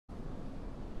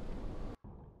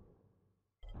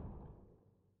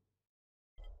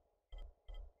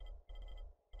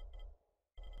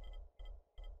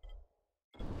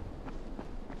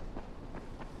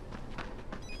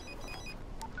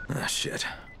Ah, shit.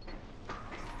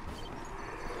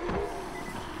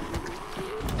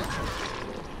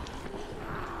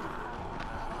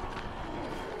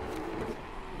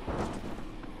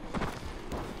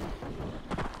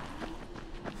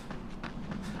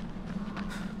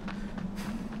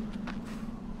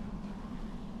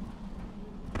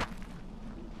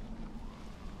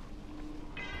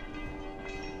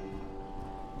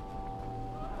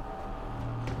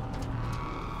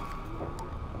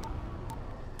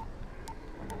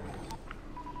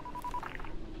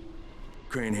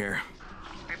 Crane here.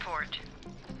 Report.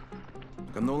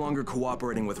 I'm no longer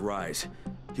cooperating with Rais.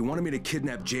 He wanted me to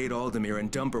kidnap Jade Aldemir and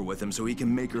dump her with him so he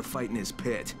can make her fight in his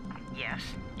pit. Yes,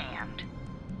 and?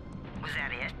 Was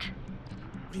that it?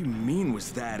 What do you mean,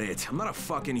 was that it? I'm not a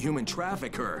fucking human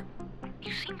trafficker.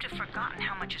 You seem to have forgotten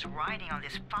how much is riding on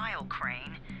this file,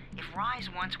 Crane. If Rais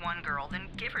wants one girl, then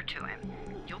give her to him.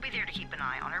 You'll be there to keep an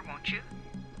eye on her, won't you?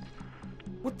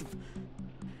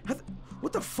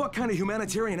 What the fuck kind of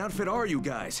humanitarian outfit are you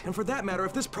guys? And for that matter,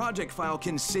 if this project file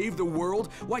can save the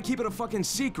world, why keep it a fucking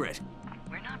secret?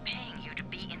 We're not paying you to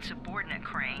be insubordinate,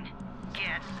 Crane.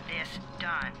 Get this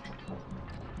done.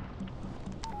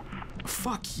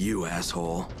 Fuck you,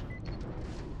 asshole.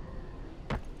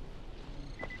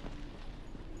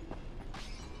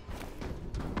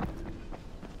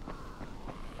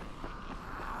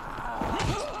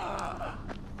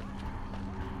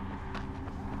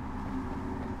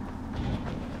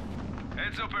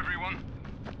 Heads up, everyone.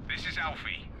 This is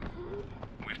Alfie.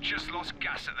 We've just lost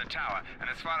gas at the tower, and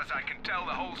as far as I can tell,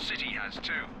 the whole city has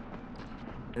too.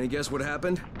 Any guess what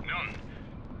happened? None.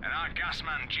 And our gas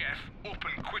man, Jeff, up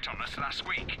and quit on us last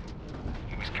week.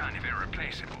 He was kind of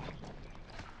irreplaceable.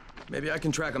 Maybe I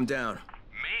can track him down.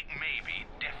 Make maybe,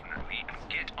 definitely, and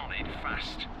get on it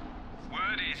fast.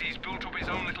 Word is he's built up his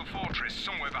own little fortress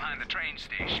somewhere behind the train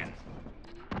station.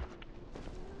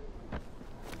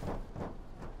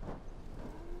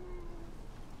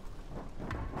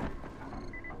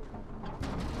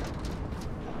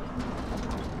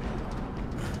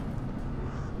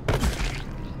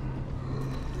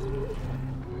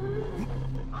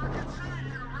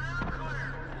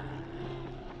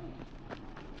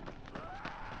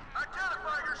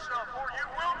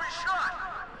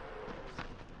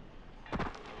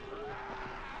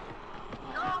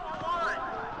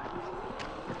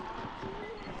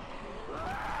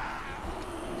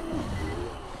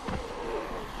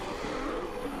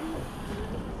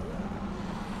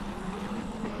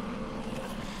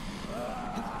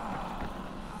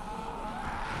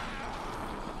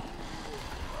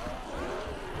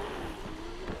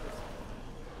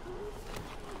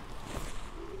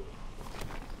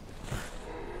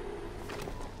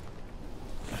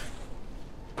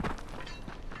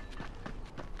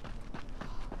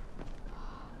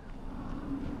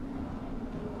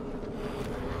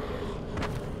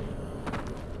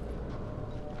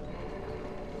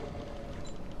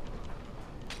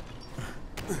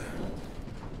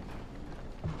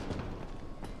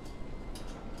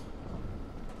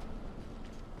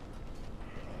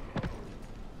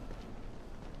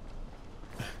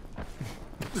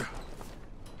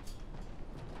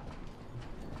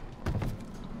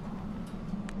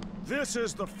 This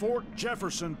is the Fort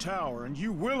Jefferson Tower, and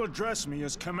you will address me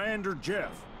as Commander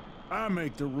Jeff. I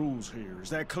make the rules here, is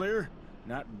that clear?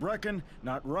 Not Brecken,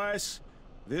 not Rice.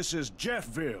 This is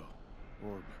Jeffville,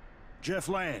 or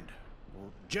Jeffland, or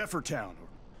Jeffertown, or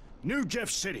New Jeff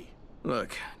City.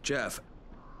 Look, Jeff.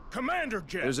 Commander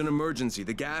Jeff! There's an emergency.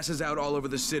 The gas is out all over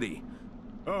the city.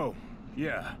 Oh,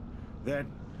 yeah.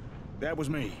 That was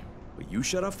me. But you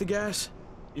shut off the gas?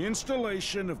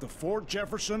 Installation of the Fort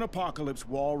Jefferson Apocalypse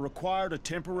Wall required a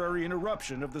temporary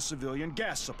interruption of the civilian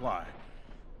gas supply.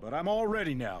 But I'm all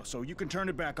ready now, so you can turn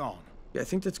it back on. Yeah, I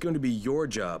think that's going to be your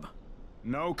job.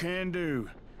 No can do.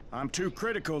 I'm too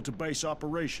critical to base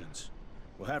operations.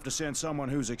 We'll have to send someone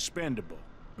who's expendable.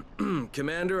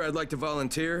 Commander, I'd like to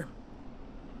volunteer.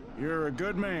 You're a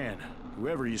good man,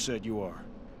 whoever you said you are.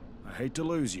 I hate to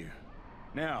lose you.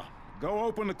 Now, go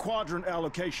open the quadrant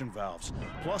allocation valves,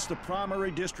 plus the primary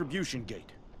distribution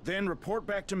gate. Then report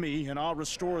back to me, and I'll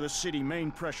restore the city main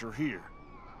pressure here.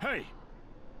 Hey,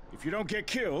 if you don't get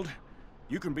killed,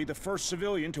 you can be the first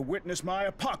civilian to witness my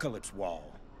apocalypse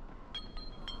wall.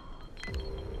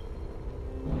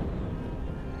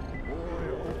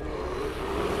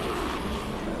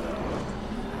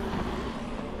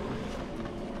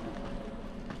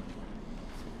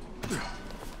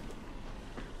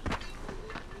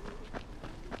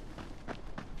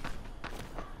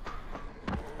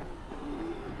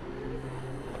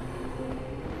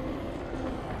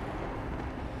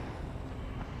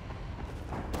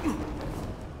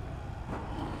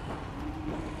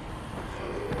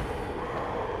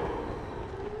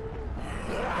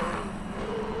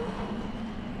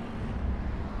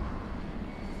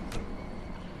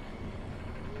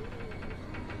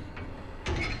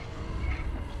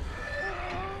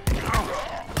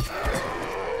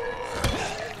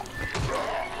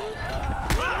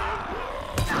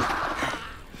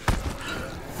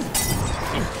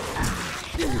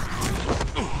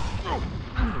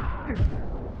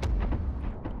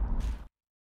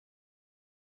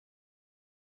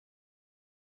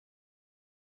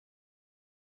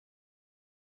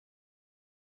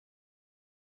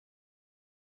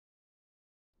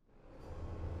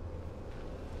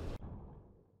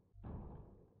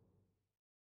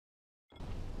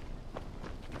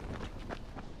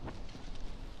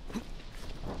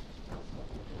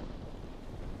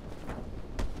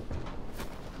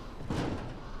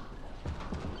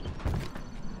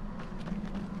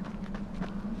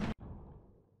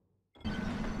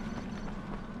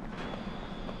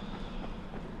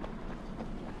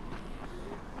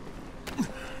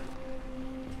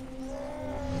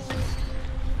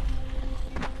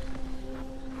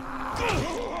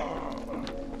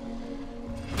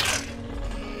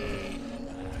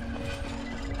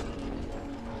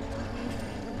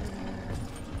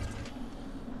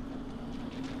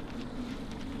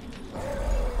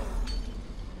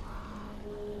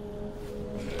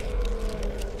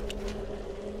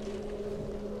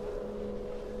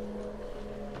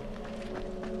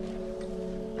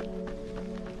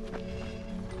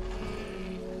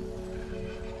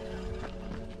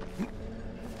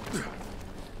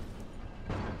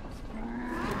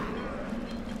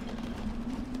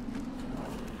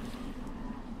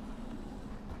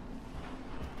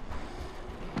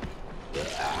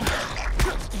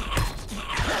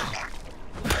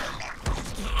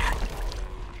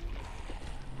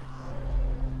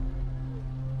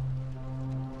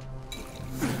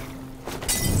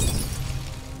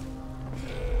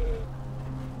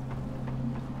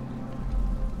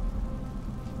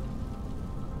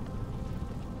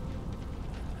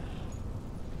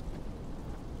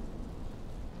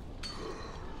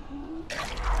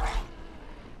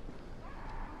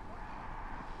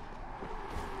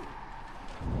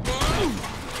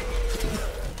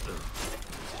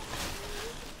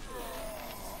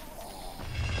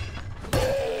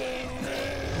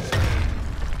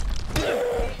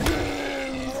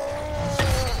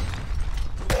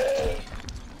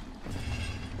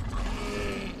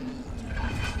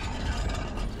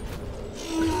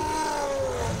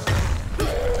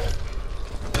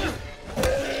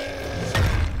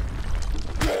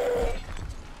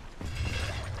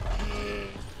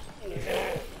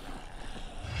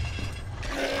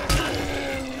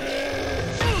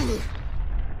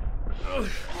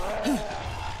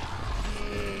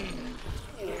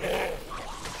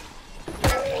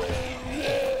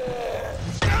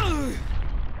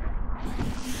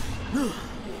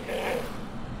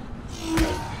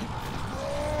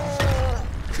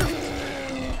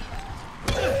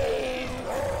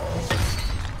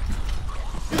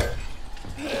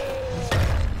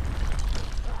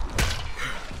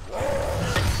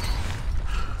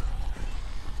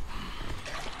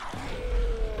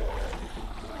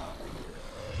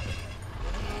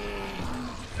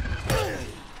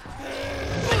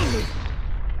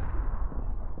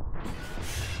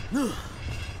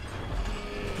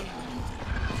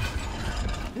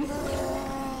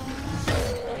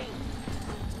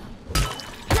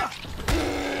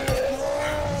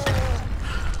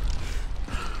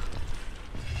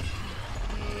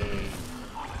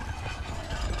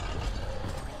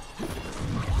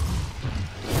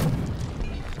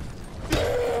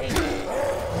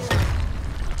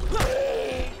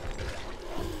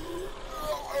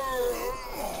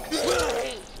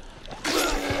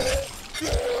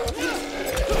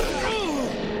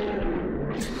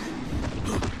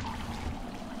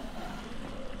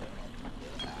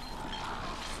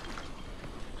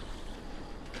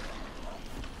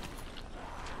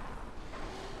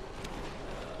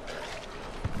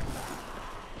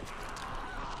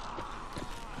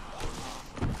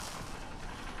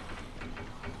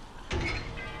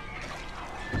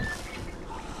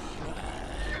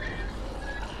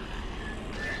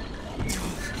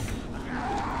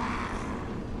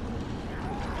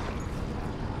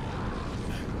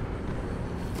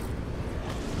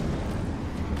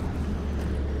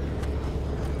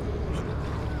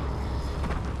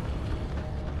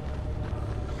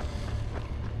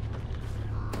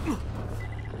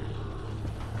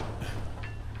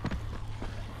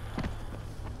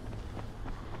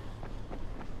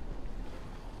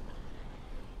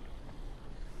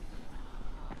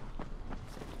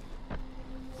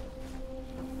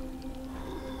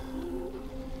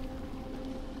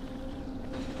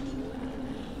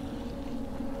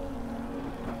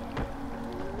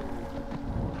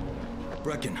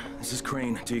 Brecken, this is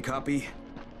Crane. Do you copy?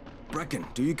 Brecken,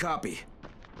 do you copy?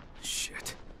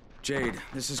 Shit. Jade,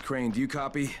 this is Crane. Do you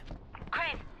copy?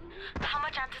 Crane, how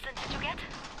much antizin did you get?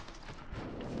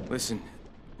 Listen,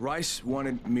 Rice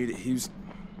wanted me to...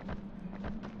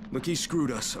 Look, he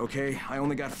screwed us, okay? I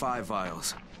only got 5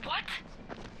 vials. What?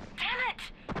 Damn it!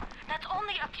 That's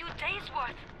only a few days'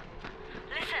 worth.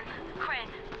 Listen, Crane,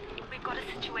 we've got a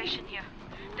situation here.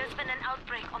 There's been an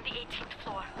outbreak on the 18th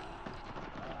floor.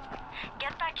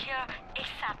 Get back here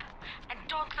ASAP, and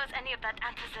don't lose any of that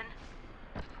antizin.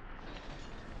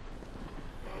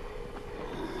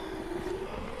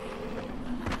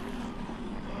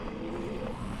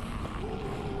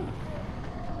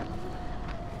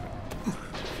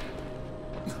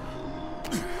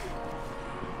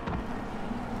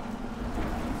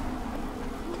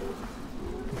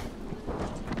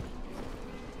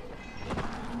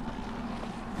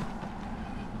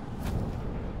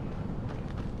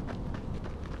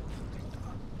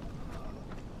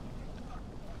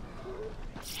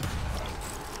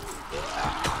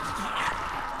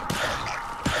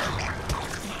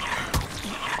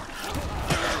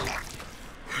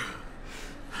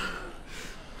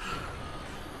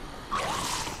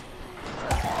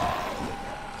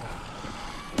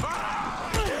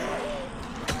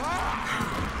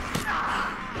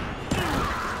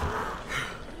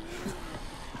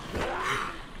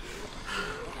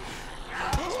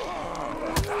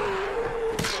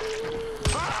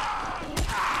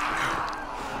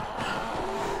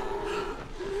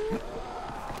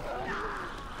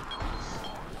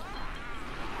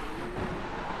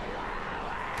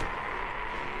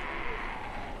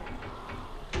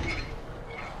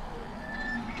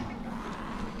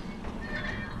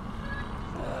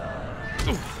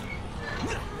 Oof.